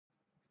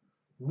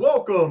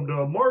Welcome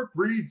to Mark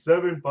Reed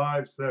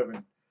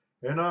 757,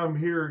 and I'm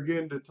here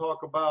again to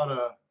talk about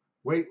a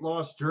weight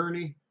loss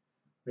journey.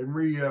 And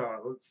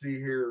let's see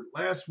here.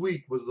 Last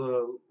week was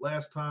the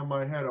last time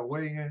I had a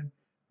weigh-in,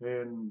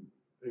 and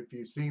if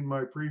you've seen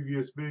my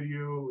previous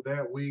video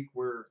that week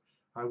where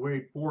I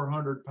weighed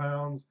 400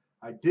 pounds,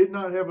 I did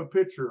not have a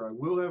picture. I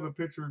will have a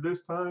picture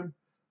this time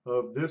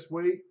of this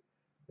weight,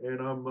 and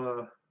I'm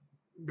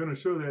going to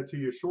show that to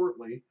you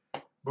shortly.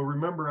 But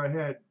remember, I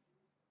had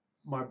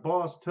my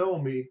boss tell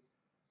me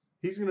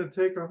he's going to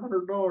take $100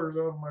 out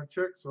of my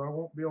check, so I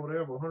won't be able to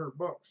have $100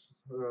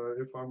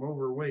 if I'm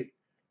overweight.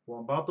 Well,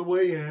 I'm about to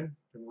weigh in,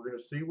 and we're going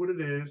to see what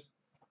it is.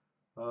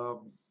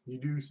 You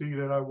do see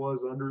that I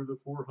was under the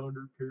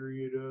 400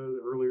 period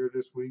earlier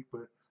this week,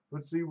 but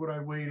let's see what I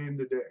weighed in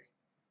today.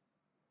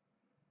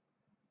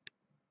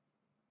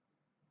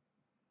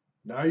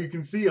 Now you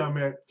can see I'm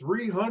at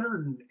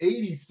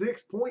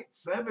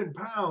 386.7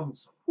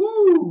 pounds.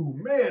 Whoo,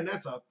 man,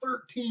 that's a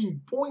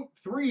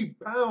 13.3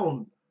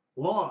 pound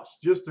loss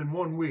just in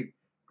 1 week.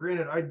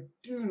 Granted, I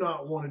do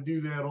not want to do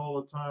that all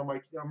the time.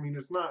 I mean,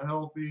 it's not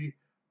healthy,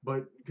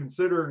 but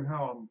considering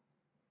how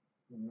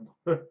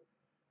I'm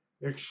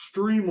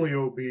extremely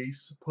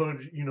obese,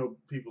 pudgy,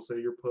 people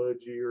say you're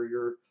pudgy or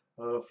you're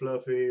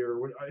fluffy or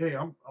what. Hey,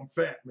 I'm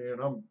fat, man.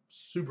 I'm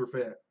super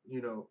fat,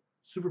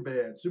 super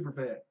bad, super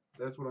fat.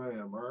 That's what I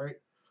am, all right?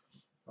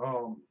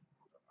 Um,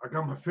 I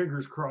got my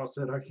fingers crossed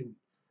that I can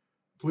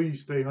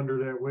please stay under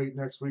that weight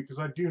next week because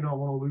I do not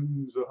want to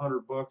lose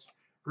 $100.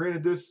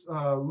 Granted, this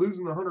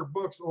losing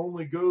 $100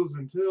 only goes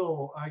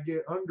until I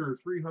get under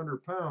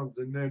 300 pounds,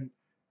 and then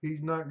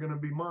he's not going to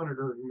be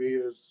monitoring me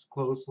as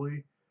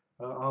closely.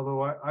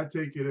 Although I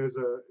take it as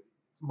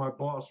my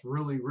boss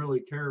really, really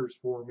cares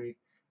for me,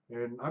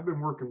 and I've been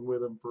working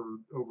with him for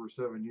over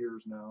 7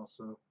 years now,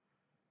 so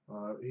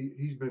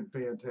he's been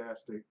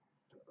fantastic.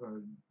 Uh,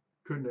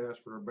 couldn't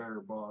ask for a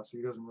better boss.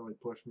 He doesn't really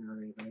push me or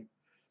anything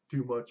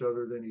too much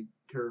other than he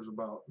cares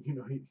about, he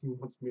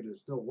wants me to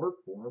still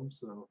work for him.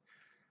 So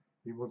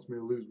he wants me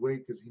to lose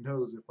weight because he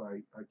knows if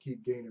I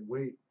keep gaining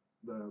weight,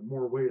 the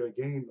more weight I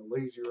gain, the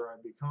lazier I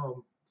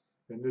become.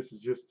 And this is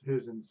just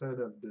his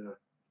incentive to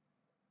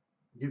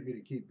get me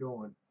to keep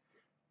going.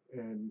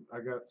 And I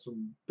got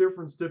some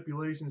different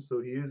stipulations, so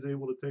he is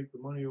able to take the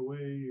money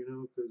away,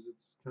 because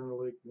it's kind of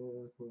like,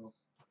 well,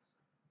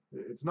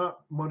 it's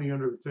not money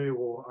under the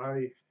table.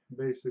 I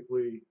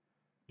basically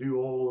do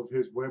all of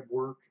his web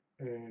work,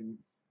 and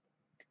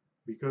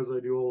because I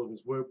do all of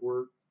his web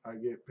work, I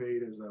get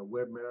paid as a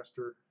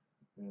webmaster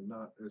and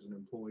not as an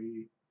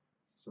employee.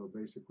 So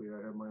basically, I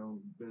have my own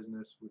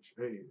business, which,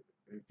 hey,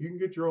 if you can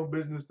get your own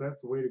business,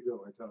 that's the way to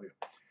go, I tell you.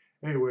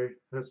 Anyway,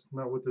 that's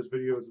not what this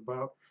video is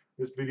about.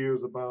 This video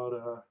is about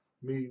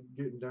me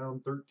getting down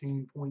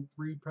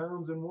 13.3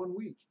 pounds in 1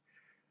 week.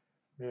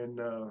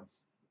 And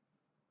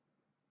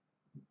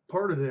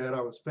part of that,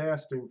 I was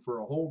fasting for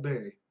a whole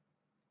day.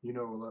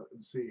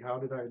 Let's see, how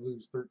did I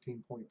lose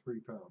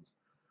 13.3 pounds?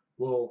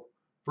 Well,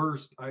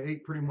 first, I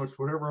ate pretty much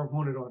whatever I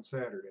wanted on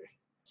Saturday.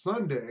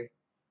 Sunday,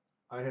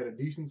 I had a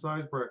decent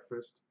sized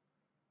breakfast,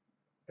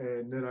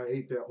 and then I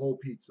ate that whole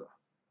pizza.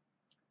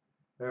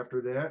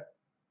 After that,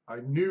 I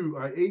knew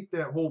I ate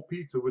that whole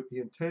pizza with the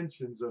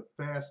intentions of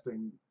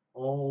fasting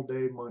all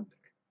day Monday.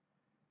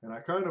 And I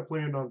kind of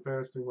planned on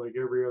fasting like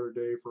every other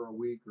day for a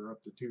week or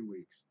up to 2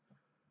 weeks.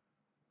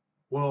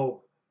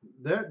 Well,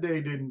 that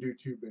day didn't do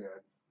too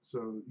bad.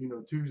 So,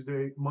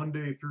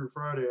 Monday through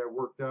Friday, I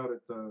worked out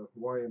at the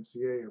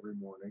YMCA every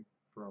morning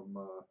for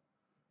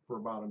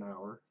about an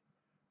hour.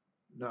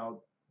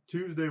 Now,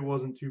 Tuesday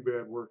wasn't too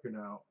bad working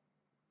out,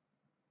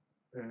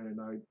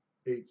 and I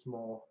ate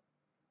small.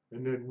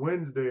 And then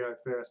Wednesday, I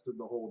fasted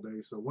the whole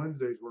day, so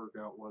Wednesday's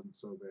workout wasn't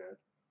so bad.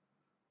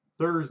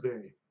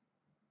 Thursday,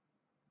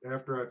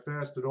 after I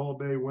fasted all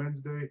day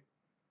Wednesday,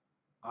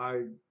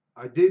 I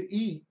I did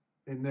eat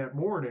in that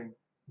morning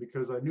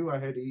because I knew I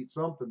had to eat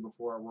something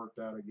before I worked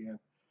out again.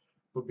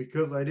 But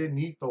because I didn't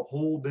eat the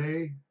whole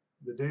day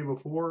the day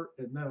before,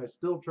 and then I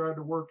still tried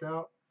to work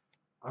out,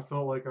 I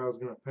felt like I was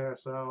going to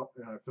pass out,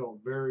 and I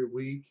felt very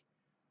weak.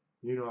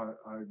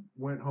 I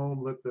went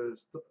home, let the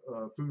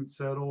food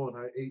settle, and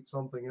I ate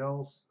something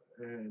else,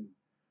 and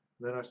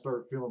then I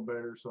started feeling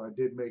better. So I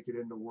did make it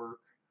into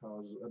work. I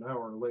was an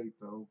hour late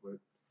though, but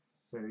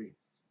hey,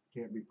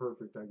 can't be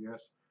perfect, I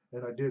guess.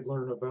 And I did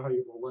learn a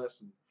valuable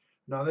lesson.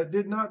 Now, that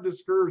did not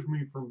discourage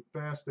me from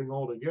fasting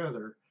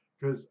altogether,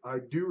 because I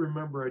do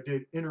remember I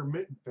did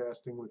intermittent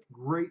fasting with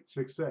great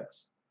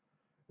success.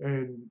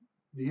 And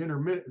the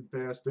intermittent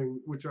fasting,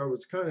 which I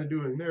was kind of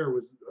doing there,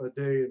 was a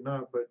day and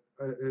not, but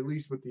at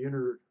least with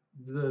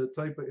the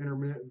type of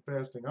intermittent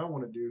fasting I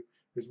want to do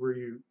is where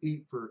you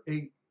eat for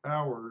 8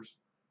 hours,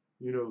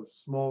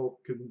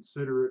 small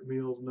considerate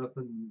meals,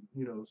 nothing,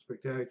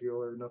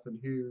 spectacular, nothing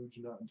huge,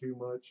 not too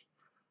much,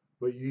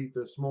 but you eat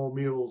the small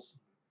meals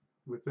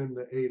within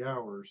the 8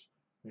 hours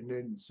and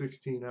then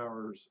 16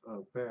 hours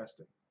of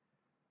fasting.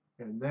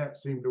 And that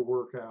seemed to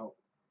work out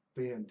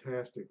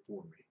fantastic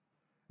for me.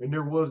 And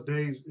there was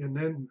days, and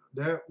then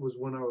that was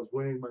when I was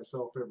weighing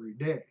myself every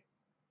day.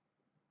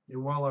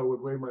 And while I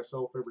would weigh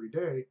myself every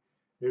day,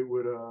 it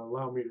would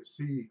allow me to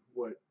see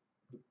what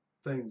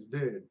things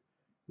did.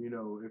 You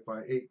know, if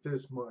I ate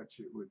this much,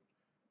 it would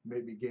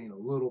maybe gain a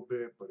little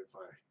bit, but if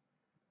I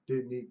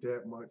didn't eat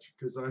that much,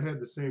 because I had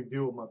the same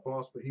deal with my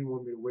boss, but he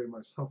wanted me to weigh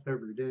myself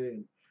every day,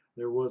 and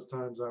there was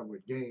times I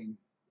would gain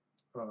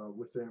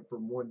within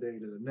from one day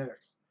to the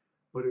next.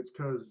 But it's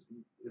because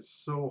it's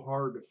so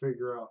hard to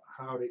figure out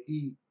how to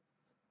eat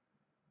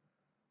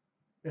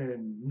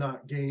and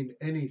not gain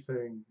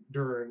anything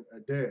during a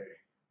day.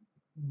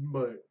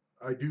 But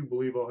I do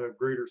believe I'll have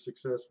greater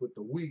success with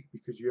the week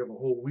because you have a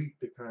whole week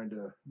to kind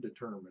of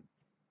determine.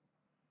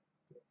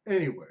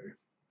 Anyway,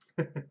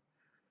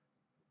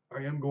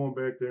 I am going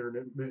back to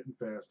intermittent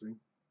fasting,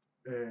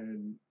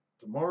 and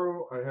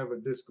tomorrow I have a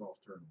disc golf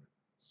tournament.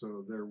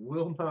 So there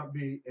will not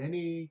be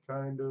any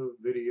kind of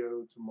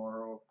video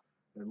tomorrow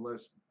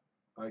unless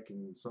I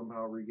can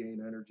somehow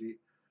regain energy.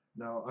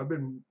 Now, I've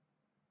been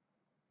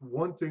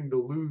wanting to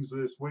lose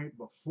this weight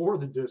before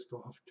the disc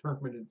golf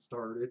tournament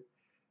started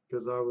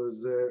because I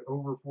was at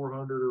over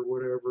 400 or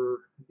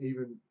whatever,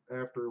 even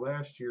after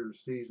last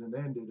year's season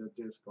ended at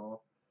disc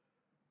golf.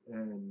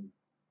 And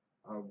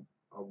I,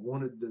 I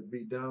wanted to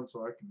be down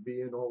so I could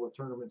be in all the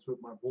tournaments with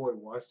my boy.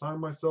 Well, I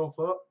signed myself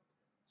up,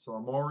 so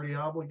I'm already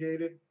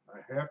obligated.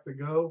 I have to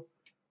go.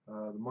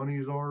 The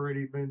money's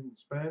already been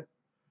spent,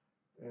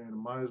 and I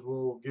might as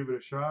well give it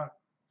a shot.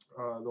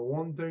 The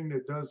one thing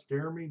that does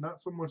scare me,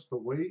 not so much the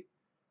weight,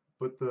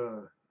 but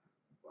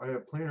I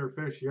have plantar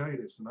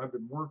fasciitis, and I've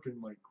been working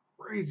like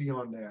crazy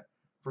on that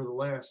for the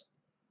last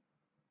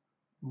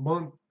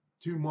month,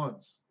 2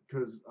 months,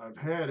 because I've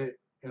had it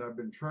and I've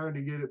been trying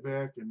to get it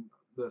back. And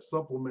the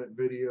supplement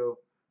video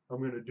I'm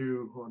going to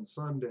do on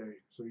Sunday,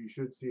 so you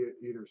should see it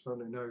either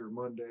Sunday night or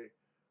Monday,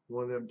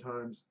 one of them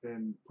times.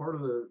 And part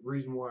of the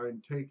reason why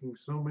I'm taking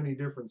so many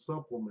different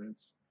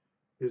supplements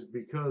is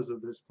because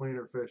of this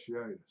plantar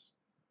fasciitis.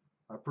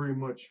 I pretty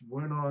much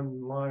went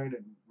online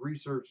and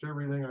researched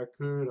everything I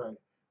could. I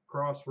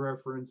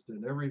cross-referenced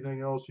and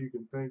everything else you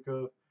can think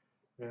of,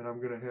 and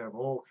I'm going to have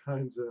all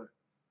kinds of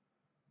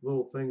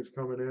little things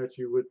coming at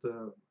you with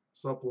the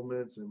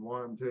supplements and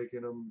why I'm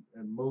taking them,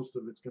 and most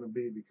of it's going to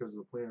be because of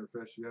the plantar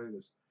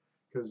fasciitis.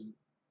 Because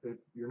if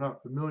you're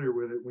not familiar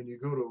with it, when you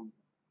go to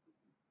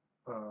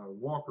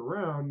walk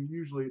around,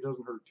 usually it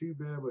doesn't hurt too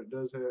bad, but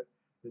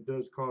it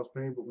does cause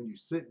pain. But when you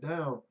sit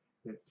down,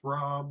 it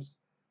throbs,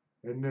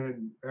 and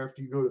then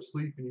after you go to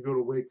sleep and you go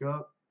to wake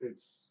up,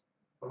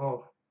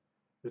 oh,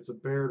 it's a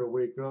bear to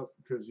wake up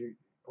because you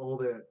all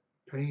that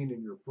pain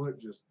in your foot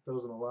just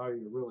doesn't allow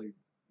you to really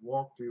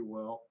walk too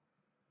well.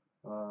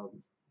 Um,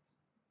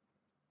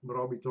 but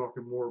I'll be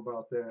talking more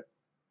about that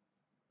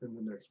in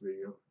the next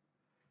video.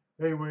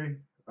 Anyway,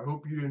 I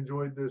hope you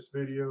enjoyed this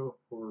video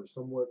or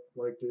somewhat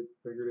liked it,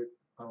 figured it,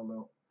 I don't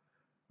know.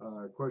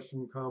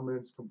 Question,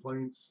 comments,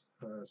 complaints,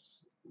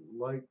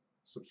 like,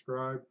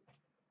 subscribe,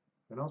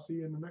 and I'll see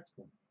you in the next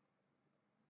one.